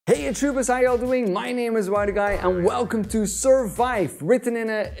Hey troopers, how y'all doing? My name is RowdyGuy and welcome to Survive, written in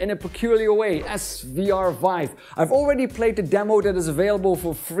a peculiar way, SVRVIVE. I've already played the demo that is available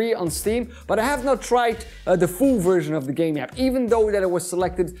for free on Steam, but I have not tried the full version of the game yet, even though that it was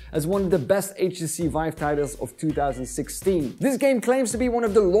selected as one of the best HTC Vive titles of 2016. This game claims to be one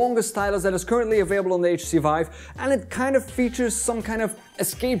of the longest titles that is currently available on the HTC Vive, and it kind of features some kind of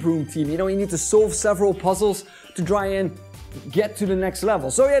escape room theme. You know, you need to solve several puzzles to try and get to the next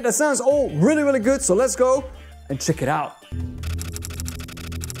level. So yeah, that sounds all really good, so let's go and check it out.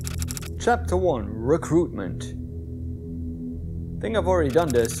 Chapter 1, Recruitment. I think I've already done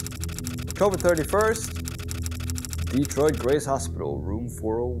this. October 31st, Detroit Grace Hospital, room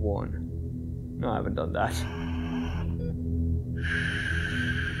 401. No, I haven't done that.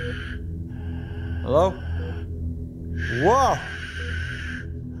 Hello? Whoa!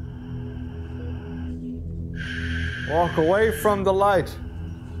 Walk away from the light.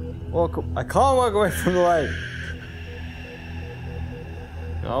 I can't walk away from the light.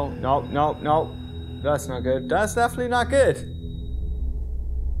 No. That's not good. That's definitely not good.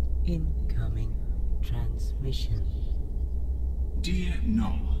 Incoming transmission. Dear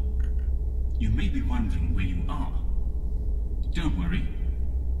Noel, you may be wondering where you are. Don't worry.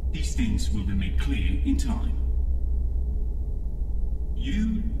 These things will be made clear in time.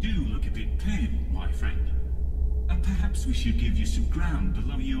 You do look a bit pale, my friend. And perhaps we should give you some ground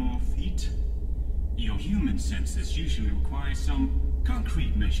below your feet. Your human senses usually require some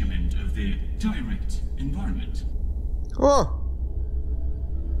concrete measurement of their direct environment. Oh!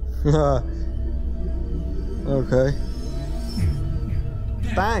 Okay.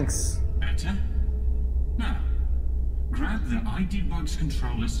 There. Thanks. Better? Now, grab the ID Bugs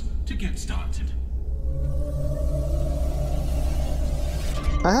controllers to get started.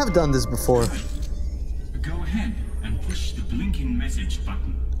 I have done this before. Right. Go ahead and push the blinking message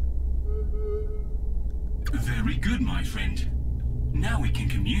button. Very good, my friend. Now we can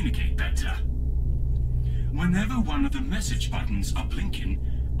communicate better. Whenever one of the message buttons are blinking,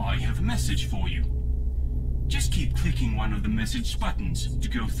 I have a message for you. Just keep clicking one of the message buttons to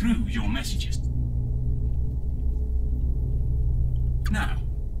go through your messages. Now,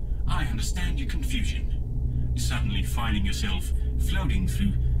 I understand your confusion. Suddenly finding yourself floating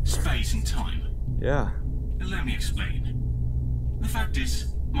through space and time. Yeah. Let me explain. The fact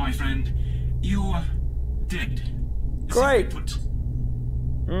is, my friend, you're dead. Great. Put.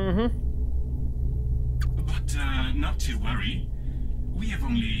 But not to worry. We have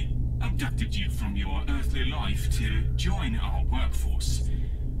only abducted you from your earthly life to join our workforce.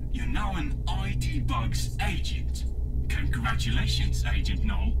 You're now an ID Bugs agent. Congratulations, Agent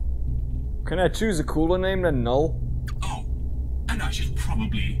Null. Can I choose a cooler name than Null? Oh, and I should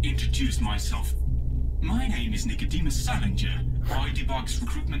probably introduce myself. My name is Nicodemus Salinger, ID Bugs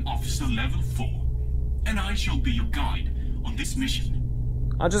Recruitment Officer Level 4, and I shall be your guide on this mission.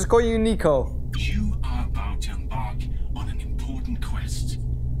 I'll just call you Nico. You are about to embark on an important quest,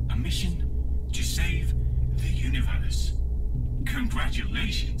 a mission to save the universe.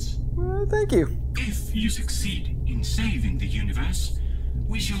 Congratulations. Thank you. If you succeed in saving the universe,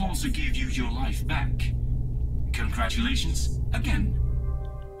 we shall also give you your life back. Congratulations again.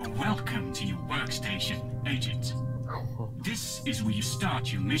 Welcome to your workstation, Agent. This is where you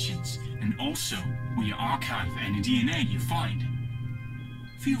start your missions, and also where you archive any DNA you find.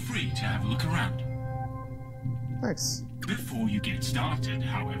 Feel free to have a look around. Thanks. Before you get started,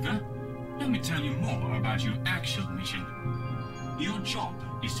 however, let me tell you more about your actual mission. Your job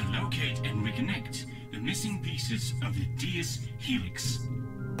is to locate and reconnect the missing pieces of the Deus Helix.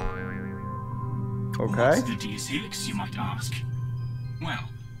 Okay. What's the Deus Helix, you might ask? Well,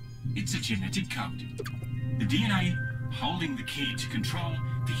 it's a genetic code. The DNA holding the key to control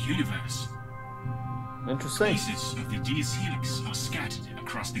the universe. Interesting. Pieces of the Deus Helix are scattered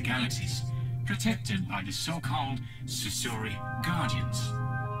across the galaxies, protected by the so-called Susuri Guardians.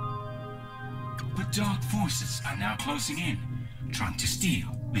 But dark forces are now closing in, trying to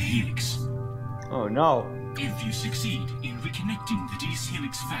steal the Helix. Oh no. If you succeed in reconnecting the Deus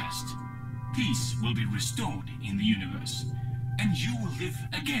Helix fast, peace will be restored in the universe, and you will live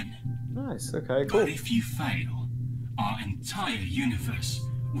again. Nice, okay, cool. But if you fail, our entire universe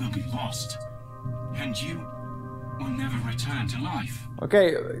will be lost, and you will never return to life.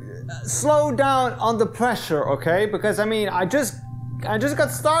 Okay, slow down on the pressure, okay? Because I mean, I just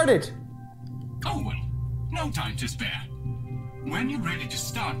got started. Oh well, no time to spare. When you're ready to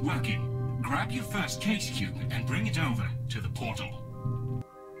start working, grab your first case cube and bring it over to the portal.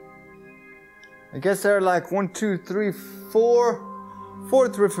 I guess there are like 4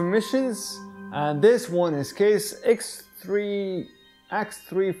 different missions, and this one is case X3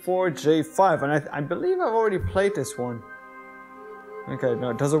 X34J5, and I believe I've already played this one. Okay,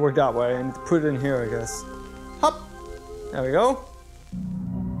 no, it doesn't work that way. I need to put it in here, I guess. Hop! There we go.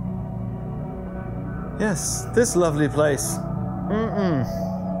 Yes, this lovely place.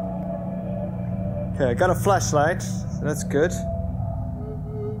 Okay, I got a flashlight, so that's good.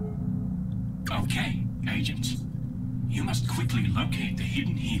 Okay, Agent. You must quickly locate the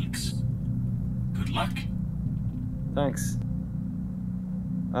hidden helix. Good luck. Thanks.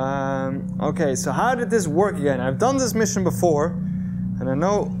 Okay, so how did this work again? I've done this mission before, and I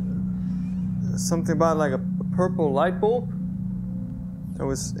know something about like a purple light bulb that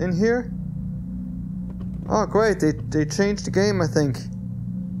was in here. Oh great, they changed the game, I think.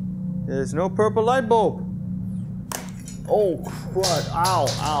 There's no purple light bulb. Oh crud, ow,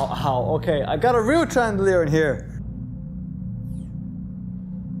 ow, ow. Okay, I got a real chandelier in here.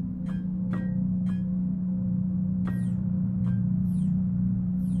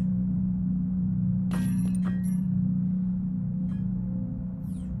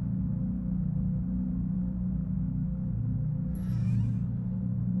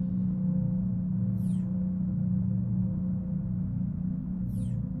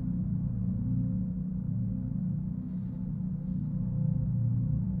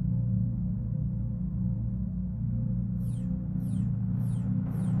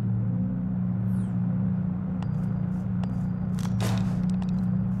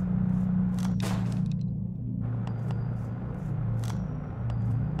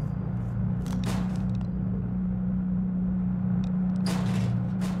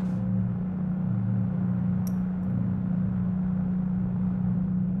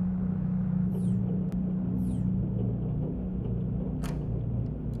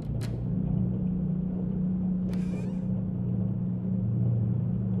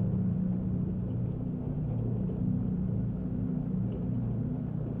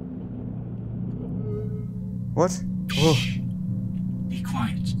 What? Shh. Be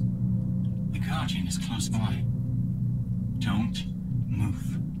quiet. The Guardian is close by. Don't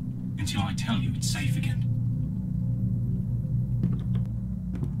move until I tell you it's safe again.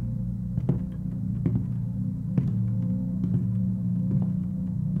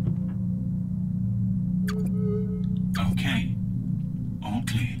 Okay. All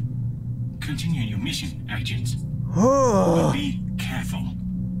clear. Continue your mission, Agent. But be careful.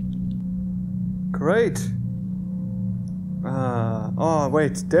 Great. Oh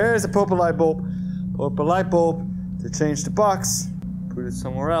wait, there's a purple light bulb. Purple light bulb. To change the box, put it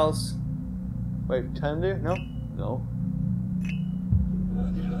somewhere else. Wait, chandelier? No? No.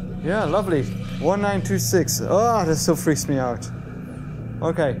 Yeah, lovely. 1926. Oh, that still freaks me out.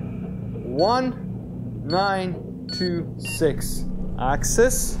 Okay. 1926.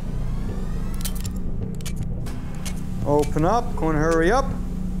 Access. Open up. Go and hurry up.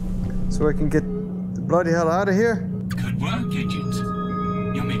 So I can get the bloody hell out of here. Good work, Agent.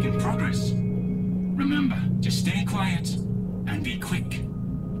 You're making progress. Remember, just stay quiet and be quick.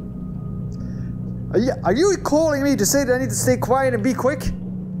 Are you calling me to say that I need to stay quiet and be quick?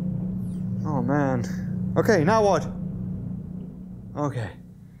 Oh man. Okay, now what? Okay.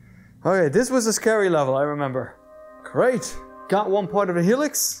 Okay, this was a scary level, I remember. Great. Got one part of the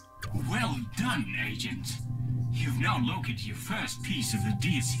helix. Well done, Agent. You've now located your first piece of the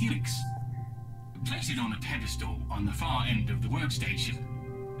Deus Helix. Place it on a pedestal on the far end of the workstation,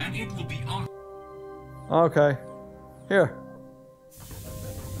 and it will be on. Okay. Here.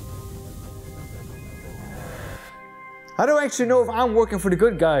 How do I actually know if I'm working for the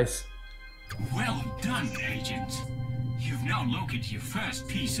good guys? Well done, Agent. You've now located your first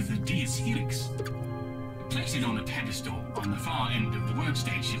piece of the Deus Helix. Place it on a pedestal on the far end of the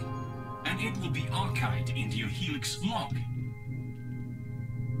workstation, and it will be archived into your Helix log.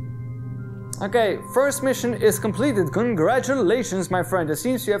 Okay, first mission is completed. Congratulations, my friend. It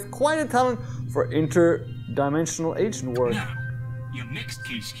seems you have quite a talent for interdimensional agent work. Now, your next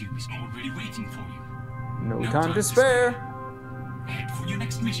case cube is already waiting for you. No time to spare. Head for your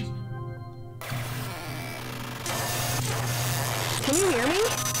next mission. Can you hear me?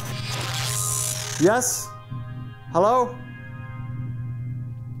 Yes? Hello?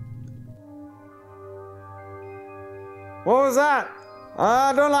 What was that?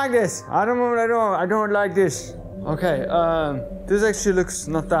 I don't like this. I don't like this. Okay, this actually looks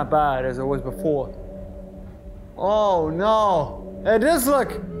not that bad as it was before. Oh no. It does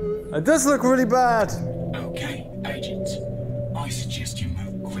look really bad. Okay, Agent. I suggest you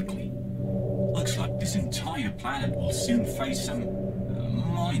move quickly. Looks like this entire planet will soon face some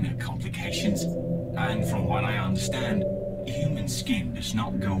minor complications. And from what I understand, human skin does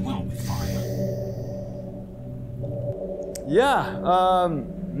not go well with fire. Yeah,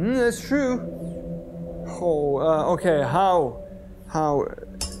 that's true. Oh, okay, how,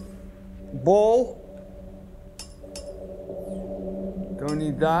 ball? Don't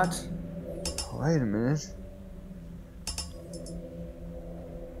need that. Wait a minute.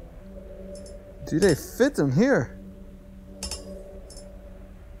 Do they fit them here?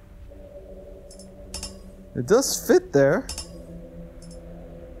 It does fit there.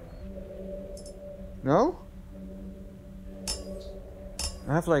 No?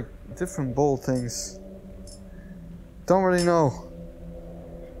 I have like different bowl things. Don't really know.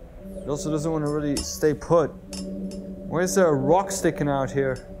 It also doesn't want to really stay put. Why is there a rock sticking out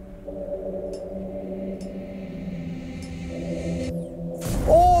here?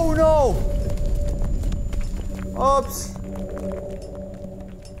 Oh no! Oops.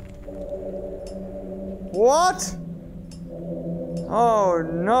 What? Oh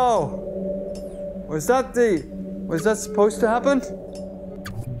no! Was that supposed to happen?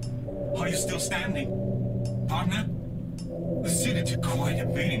 Are you still standing, partner? The city took quite a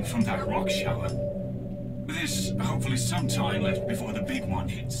beating from that rock shower. There's hopefully some time left before the big one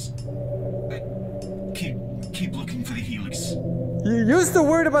hits. Keep looking for the helix. You used the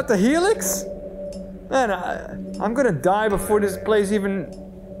word about the helix? Man, I'm gonna die before this place even...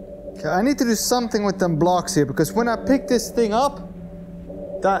 Okay, I need to do something with them blocks here, because when I picked this thing up,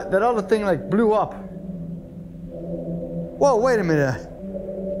 that other thing like blew up. Whoa, wait a minute.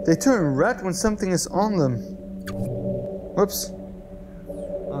 They turn red when something is on them. Whoops.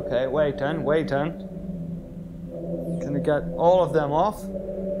 Okay, wait then. Can I get all of them off?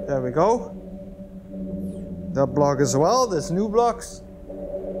 There we go. That block as well. There's new blocks.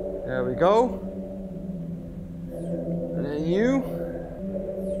 There we go. And then you.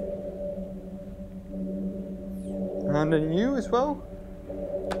 And then you as well.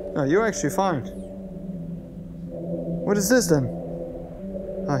 No, you're actually fine. What is this then?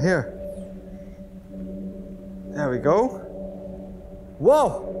 Oh, here. There we go.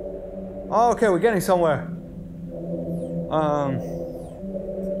 Whoa! Oh, okay, we're getting somewhere.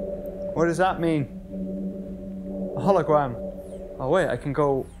 What does that mean? A hologram. Oh wait, I can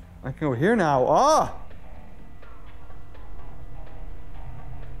go here now. Ah!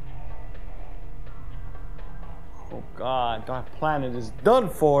 Oh god, that planet is done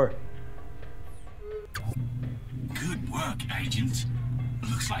for. Good work, Agent.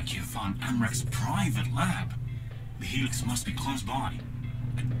 Looks like you found Amrek's private lab. The helix must be close by.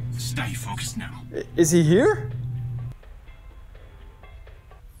 Stay focused now. Is he here?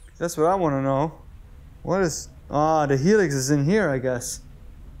 That's what I want to know. What is... Ah, the helix is in here, I guess.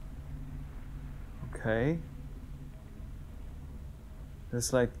 Okay.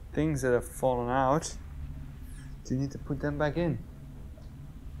 There's like things that have fallen out. Do you need to put them back in?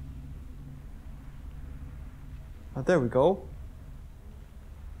 Oh, there we go.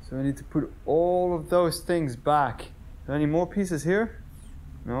 So I need to put all of those things back. Are there any more pieces here?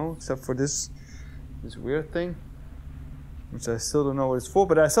 No, except for this weird thing, which I still don't know what it's for,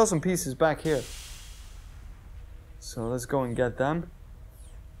 but I saw some pieces back here. So let's go and get them.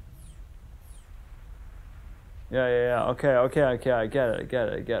 Yeah. Okay, I get it.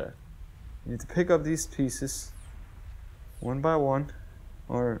 You need to pick up these pieces one by one,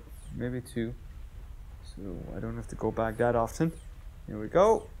 or maybe two, so I don't have to go back that often. Here we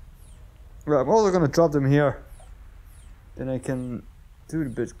go. Right, I'm also gonna drop them here. Then I can do it a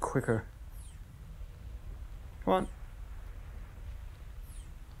bit quicker. Come on.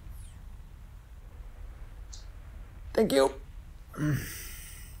 Thank you. Here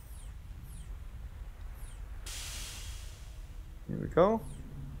we go.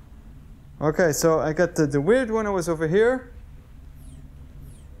 Okay, so I got the weird one. I was over here.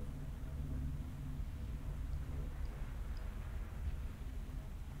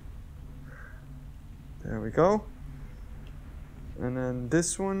 There we go. And then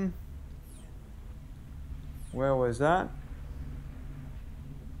this one. Where was that?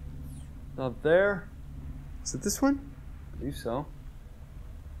 Up there. Is it this one? I believe so.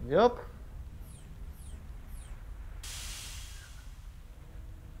 Yup.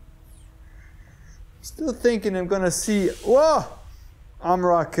 Still thinking I'm gonna see. Whoa!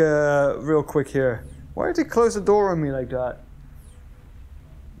 Amrak, real quick here. Why did he close the door on me like that?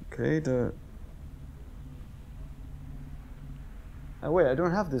 Okay, oh wait, I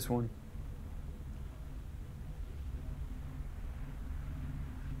don't have this one.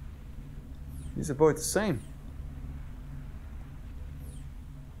 These are both the same.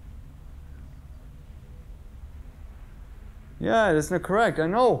 Yeah, that's not correct, I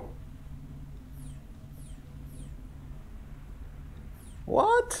know.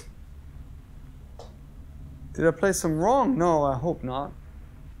 What? Did I play some wrong? No, I hope not.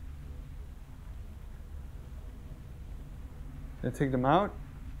 Did I take them out?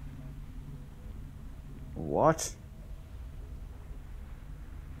 What?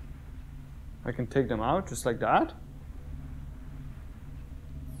 I can take them out just like that?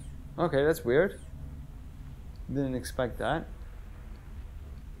 Okay, that's weird. Didn't expect that.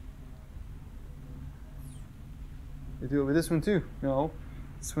 You do it with this one too? No.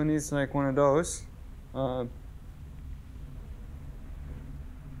 This one needs like one of those.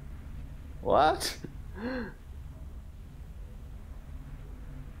 What?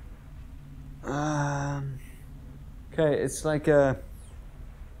 Okay, it's like a...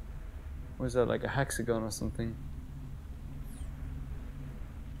 What is that, like a hexagon or something?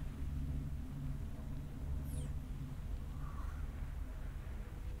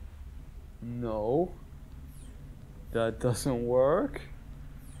 No. That doesn't work.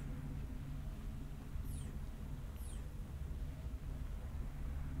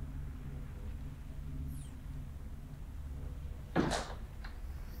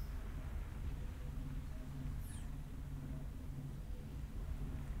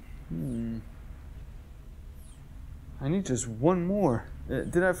 I need just one more.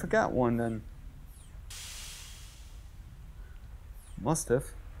 Did I forget one then? Must have.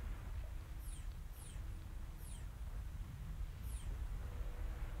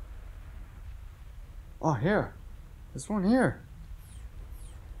 Oh, here. There's one here.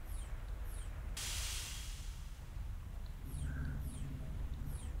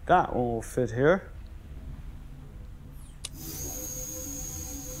 That one will fit here.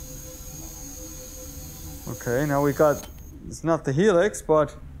 Okay, now we got, it's not the helix,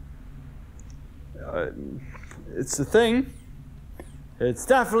 but it's a thing. It's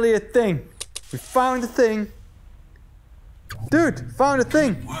definitely a thing. We found a thing. Dude, found a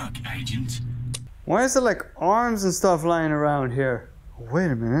thing. Good work, Agent. Why is there like arms and stuff lying around here?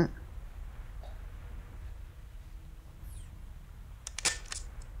 Wait a minute.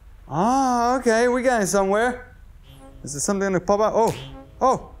 Ah, okay, we're getting somewhere. Is there something gonna pop out? Oh,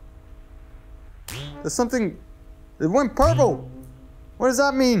 oh. There's something. It went purple. What does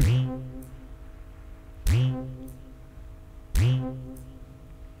that mean?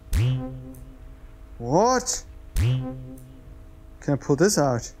 What? Can I pull this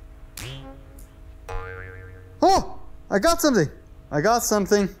out? Oh! I got something! I got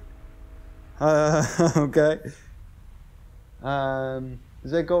something. Okay.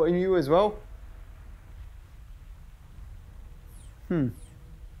 Does that go in you as well?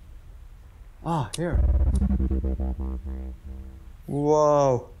 Ah, here.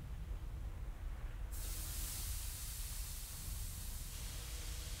 Whoa.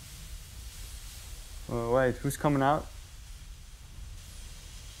 Oh, wait, who's coming out?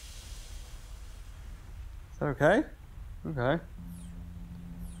 Is that okay? Okay.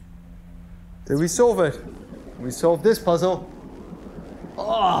 Did we solve it? We solved this puzzle.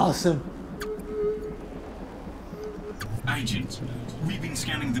 Awesome. Agent, we've been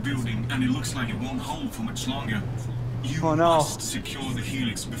scanning the building and it looks like it won't hold for much longer. You Oh, no. must secure the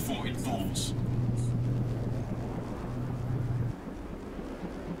helix before it falls.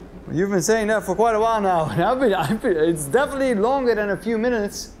 You've been saying that for quite a while now. It's definitely longer than a few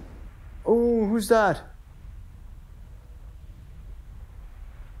minutes. Oh, who's that?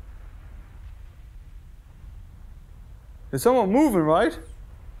 There's someone moving, right?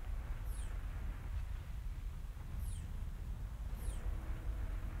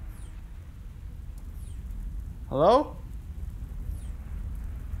 Hello?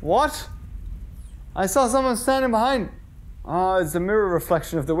 What? I saw someone standing behind. Oh, it's the mirror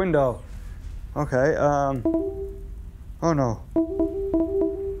reflection of the window. Okay, oh no.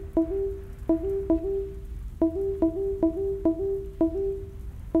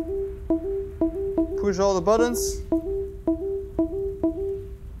 Push all the buttons.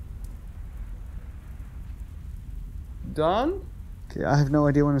 Done? Okay, I have no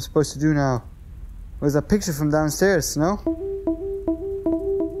idea what I'm supposed to do now. Where's that picture from downstairs, no?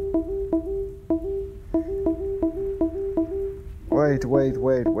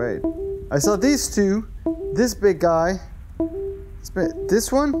 Wait. I saw these two. This big guy.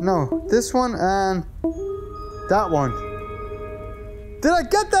 This one? No. This one and that one. Did I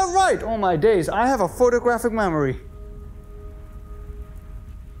get that right? Oh my days, I have a photographic memory.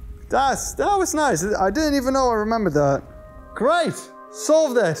 That was nice. I didn't even know I remembered that. Great!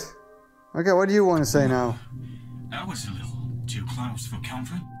 Solved it! Okay, what do you want to say now? That was a little too close for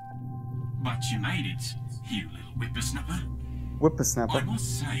comfort. But you made it, you little whippersnapper. Whippersnapper? I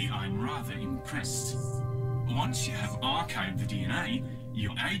must say I'm rather impressed. Once you have archived the DNA,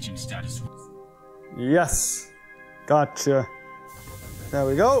 your agent status... Yes. Gotcha. There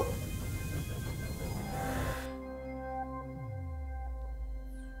we go.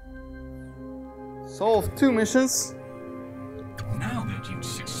 Solved 2 missions. Now that you've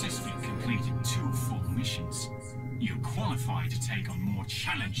successfully completed 2 full missions, you're qualified to take on more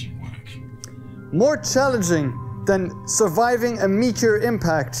challenging work. More challenging than surviving a meteor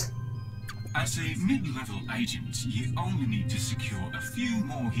impact. As a mid-level agent, you only need to secure a few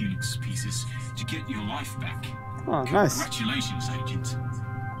more Helix pieces to get your life back. Oh, nice. Congratulations, Agent.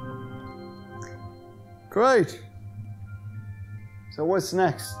 Great. So what's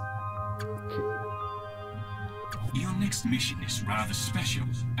next? Your next mission is rather special,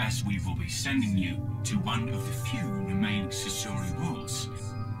 as we will be sending you to one of the few remaining Susuri worlds.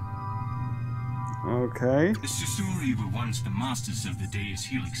 Okay. The Susuri were once the masters of the Deus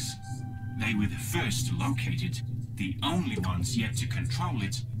Helix. They were the first to locate it, the only ones yet to control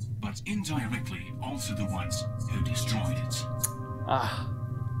it, but indirectly also the ones who destroyed it. Ah.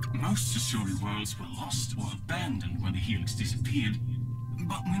 Most Susuri worlds were lost or abandoned when the Helix disappeared,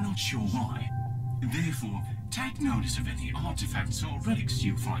 but we're not sure why. Therefore, take notice of any artifacts or relics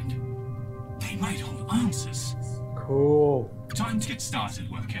you find. They might hold answers. Cool. Time to get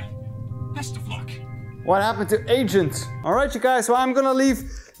started, worker. Best of luck. What happened to Agent? Alright, you guys, so I'm gonna leave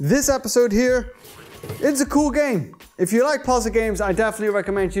this episode here. It's a cool game. If you like puzzle games, I definitely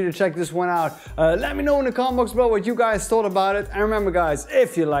recommend you to check this one out. Let me know in the comment box below what you guys thought about it. And remember guys,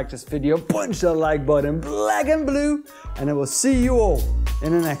 if you like this video, punch that like button black and blue. And I will see you all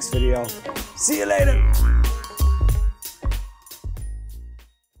in the next video. See you later.